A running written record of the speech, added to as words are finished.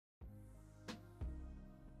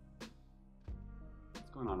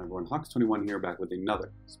What's going on, everyone? Hawks21 here, back with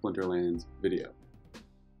another Splinterlands video.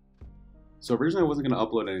 So originally I wasn't going to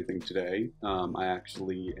upload anything today. I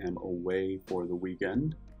actually am away for the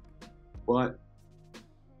weekend, but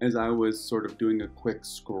as I was sort of doing a quick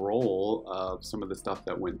scroll of some of the stuff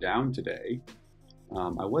that went down today,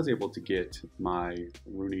 I was able to get my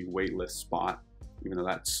Rooney waitlist spot, even though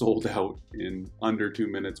that sold out in under 2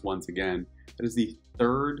 minutes once again. That is the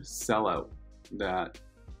third sellout that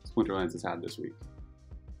Splinterlands has had this week.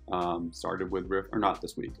 Started with Rift, or not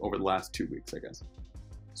this week, over the last 2 weeks, I guess.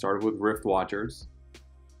 Started with Rift Watchers.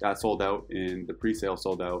 That sold out in, the pre-sale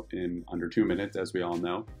sold out in under 2 minutes, as we all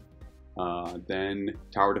know. Then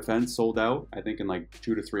Tower Defense sold out, I think in like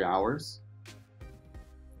 2 to 3 hours.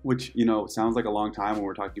 Which, you know, sounds like a long time when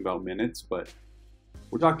we're talking about minutes, but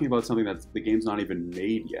we're talking about something that's, the game's not even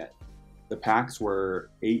made yet. The packs were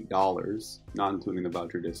 $8, not including the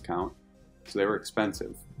voucher discount, so they were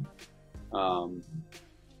expensive.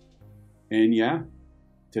 And yeah,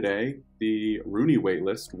 today the Rooney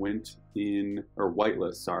waitlist went in, or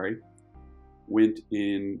whitelist, sorry, went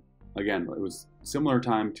in, again, it was similar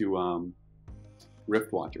time to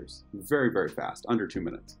Rift Watchers. Very, very fast, under 2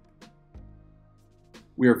 minutes.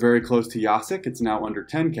 We are very close to Yasik, it's now under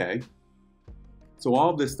 10K. So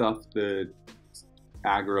all of this stuff, the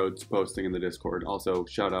Aggro's posting in the Discord. Also,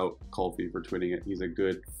 shout out Colby for tweeting it. He's a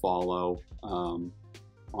good follow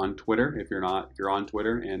on Twitter. If you're on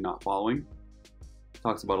Twitter and not following,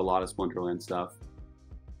 talks about a lot of Splinterlands stuff.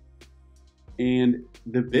 And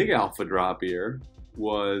the big alpha drop here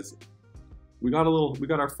was we got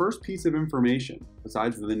our first piece of information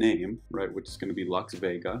besides the name, right, which is going to be Lux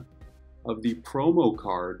Vega, of the promo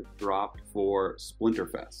card dropped for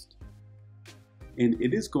Splinterfest. And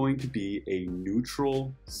it is going to be a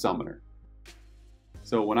neutral summoner.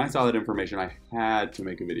 So when I saw that information, I had to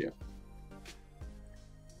make a video.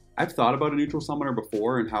 I've thought about a neutral summoner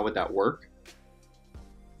before and how would that work.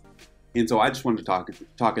 And so I just wanted to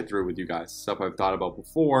talk it through with you guys. Stuff I've thought about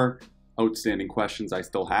before, outstanding questions I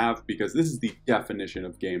still have, because this is the definition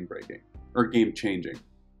of game breaking, or game changing.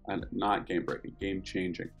 Not game breaking, game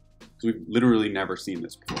changing. Because we've literally never seen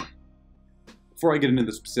this before. Before I get into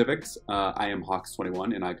the specifics, I am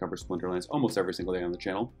Hawks21 and I cover Splinterlands almost every single day on the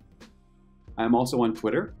channel. I'm also on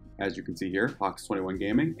Twitter, as you can see here, Hawks21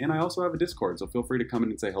 Gaming, and I also have a Discord, so feel free to come in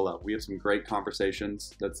and say hello. We have some great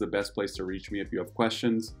conversations. That's the best place to reach me if you have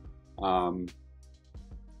questions.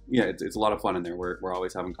 Yeah, it's a lot of fun in there. We're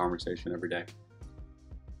always having conversation every day.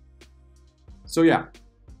 So yeah,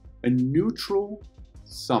 a neutral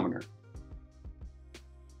summoner.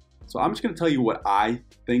 So I'm just going to tell you what I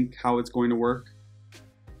think how it's going to work,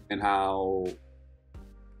 and how,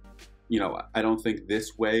 you know, I don't think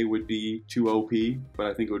this way would be too OP, but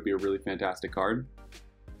I think it would be a really fantastic card.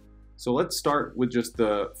 So let's start with just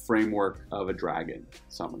the framework of a dragon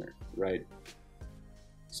summoner, right?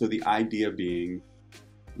 So the idea being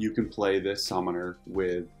you can play this summoner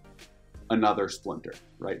with another Splinter,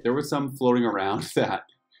 right? There was some floating around that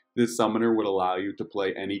this summoner would allow you to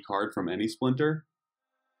play any card from any Splinter.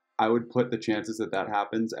 I would put the chances that that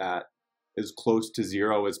happens at as close to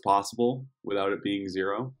 0 as possible without it being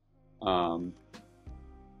 0.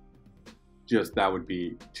 Just that would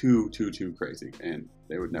be too crazy, and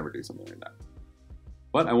they would never do something like that.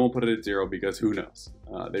 But I won't put it at 0 because who knows?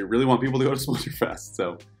 They really want people to go to Splinterfest,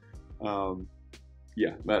 so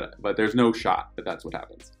yeah, but there's no shot that that's what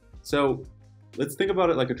happens. So let's think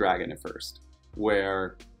about it like a dragon at first,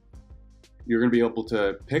 where you're going to be able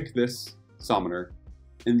to pick this summoner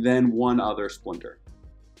and then one other Splinter.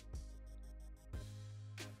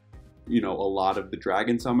 You know, a lot of the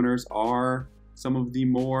dragon summoners are some of the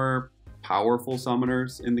more powerful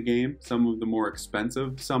summoners in the game, some of the more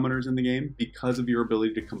expensive summoners in the game because of your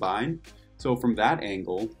ability to combine. So from that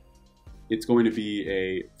angle, it's going to be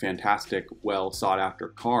a fantastic, well sought after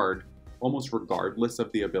card, almost regardless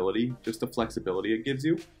of the ability, just the flexibility it gives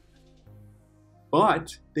you.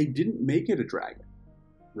 But they didn't make it a dragon,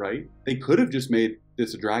 right? They could have just made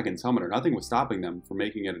this a dragon summoner. Nothing was stopping them from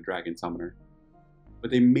making it a dragon summoner. But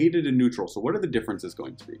they made it a neutral. So what are the differences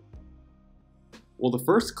going to be? Well, the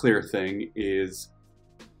first clear thing is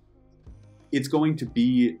it's going to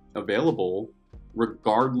be available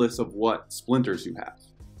regardless of what splinters you have,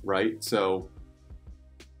 right? So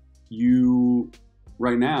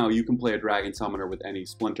right now you can play a dragon summoner with any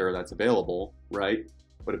splinter that's available, right?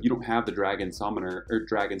 But if you don't have the dragon summoner or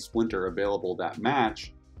dragon splinter available that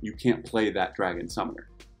match, you can't play that dragon summoner.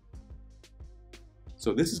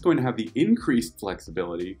 So this is going to have the increased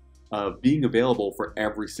flexibility of being available for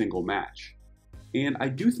every single match. And I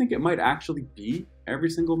do think it might actually be every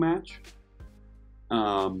single match.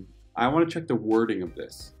 I want to check the wording of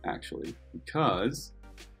this, actually, because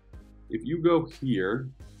if you go here,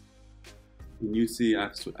 and you see,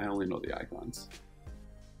 I only know the icons.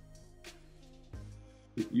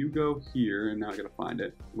 If you go here, and now I gotta find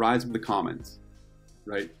it, Rise of the Commons,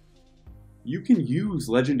 right? You can use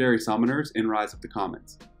legendary summoners in Rise of the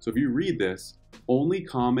Commons. So if you read this, only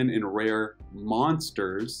common and rare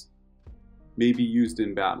monsters may be used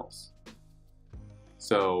in battles.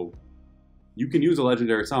 So you can use a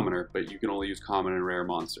legendary summoner, but you can only use common and rare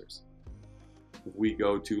monsters. If we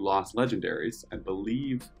go to Lost Legendaries, I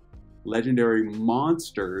believe legendary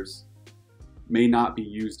monsters may not be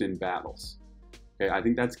used in battles. Okay, I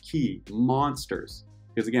think that's key, monsters.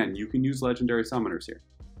 Because again, you can use legendary summoners here.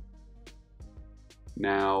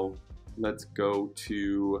 Now, let's go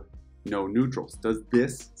to no neutrals. Does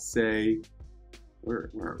this say, where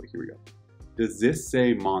are we? Here we go. Does this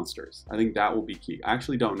say monsters? I think that will be key. I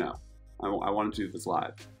actually don't know. I wanted to do this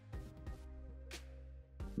live.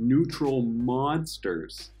 Neutral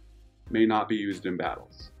monsters may not be used in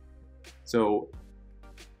battles. So,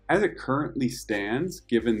 as it currently stands,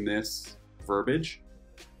 given this verbiage,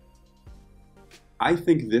 I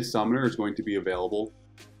think this summoner is going to be available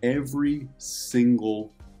every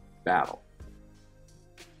single battle.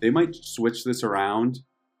 They might switch this around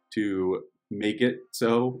to make it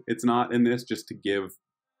so it's not in this, just to give,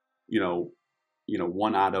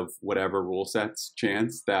 one out of whatever rule sets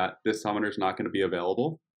chance that this summoner is not going to be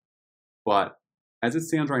available. But as it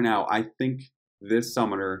stands right now, I think this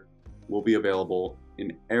summoner will be available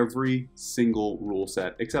in every single rule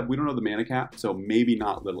set, except we don't know the mana cap, so maybe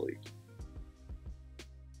not Little League.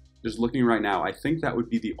 Just looking right now, I think that would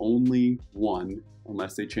be the only one,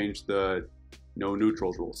 unless they change the no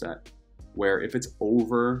neutrals rule set, where if it's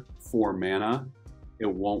over 4 mana,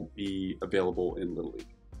 it won't be available in Little League.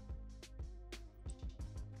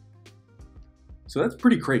 So that's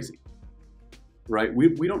pretty crazy, right?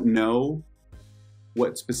 We don't know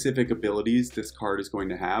what specific abilities this card is going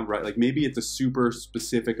to have, right? Like maybe it's a super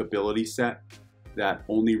specific ability set that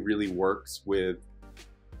only really works with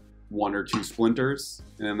 1 or 2 splinters,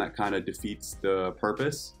 and then that kind of defeats the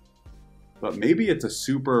purpose. But maybe it's a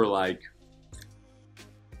super, like,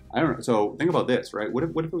 I don't know. So think about this, right? What if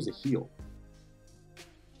it was a heal?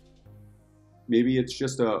 Maybe it's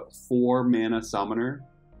just a 4 mana summoner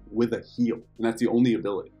with a heal, and that's the only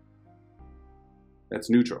ability. That's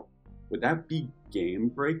neutral. Would that be game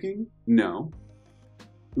breaking? No.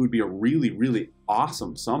 It would be a really, really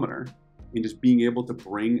awesome summoner, and just being able to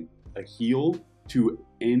bring a heal to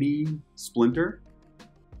any splinter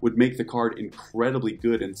would make the card incredibly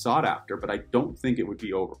good and sought after, but I don't think it would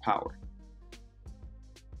be overpowered.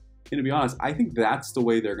 And to be honest, I think that's the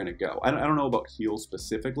way they're going to go. I don't know about heals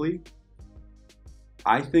specifically.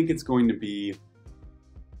 I think it's going to be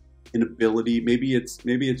an ability. Maybe it's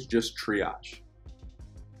just triage.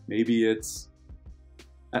 Maybe it's,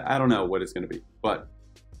 I don't know what it's going to be, but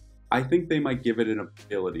I think they might give it an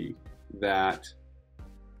ability that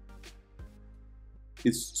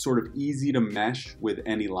is sort of easy to mesh with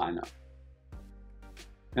any lineup.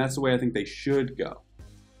 And that's the way I think they should go.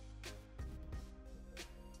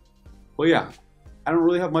 Well, yeah, I don't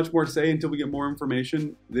really have much more to say until we get more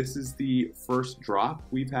information. This is the first drop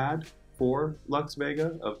we've had for Lux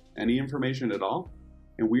Vega of any information at all,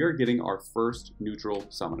 and we are getting our first neutral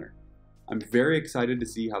summoner. I'm very excited to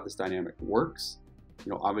see how this dynamic works.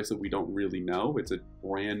 Obviously we don't really know. It's a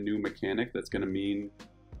brand new mechanic that's going to mean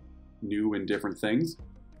new and different things.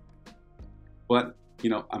 But,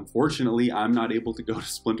 unfortunately, I'm not able to go to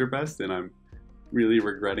Splinterfest, and I'm really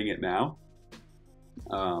regretting it now.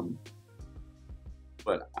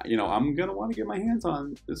 But, I'm going to want to get my hands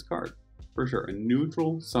on this card, for sure. A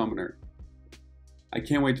neutral summoner. I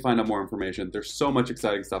can't wait to find out more information. There's so much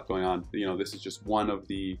exciting stuff going on. This is just one of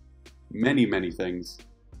the many, many things.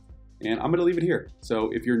 And I'm going to leave it here. So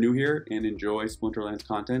if you're new here and enjoy Splinterlands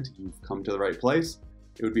content, you've come to the right place.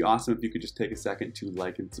 It would be awesome if you could just take a second to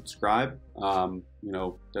like and subscribe.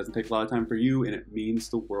 Doesn't take a lot of time for you, and it means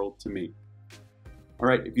the world to me. All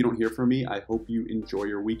right, if you don't hear from me, I hope you enjoy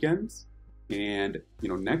your weekends. And,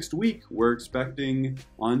 next week, we're expecting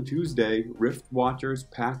on Tuesday, Rift Watchers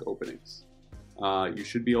pack openings. You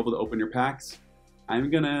should be able to open your packs. I'm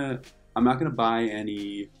not gonna buy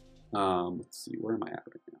any, let's see, where am I at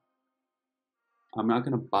right now? I'm not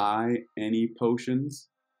gonna buy any potions,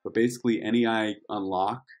 but basically any I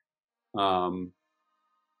unlock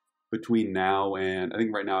between now and, I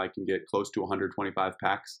think right now I can get close to 125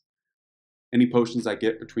 packs. Any potions I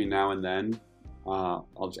get between now and then, I'll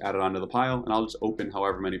just add it onto the pile, and I'll just open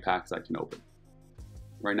however many packs I can open.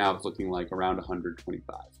 Right now it's looking like around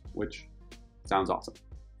 125, which sounds awesome.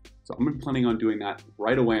 So I'm planning on doing that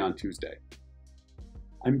right away on Tuesday.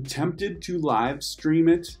 I'm tempted to live stream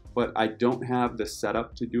it, but I don't have the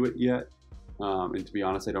setup to do it yet. And to be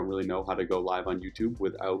honest, I don't really know how to go live on YouTube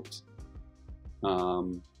without,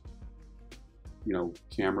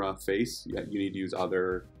 camera face. You need to use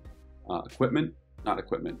other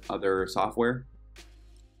other software,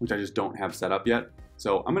 which I just don't have set up yet.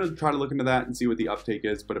 So I'm gonna try to look into that and see what the uptake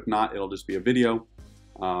is, but if not, it'll just be a video.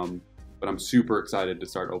 But I'm super excited to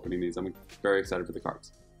start opening these. I'm very excited for the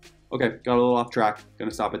cards. Okay, got a little off track.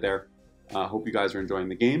 Gonna stop it there. Hope you guys are enjoying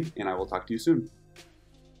the game, and I will talk to you soon.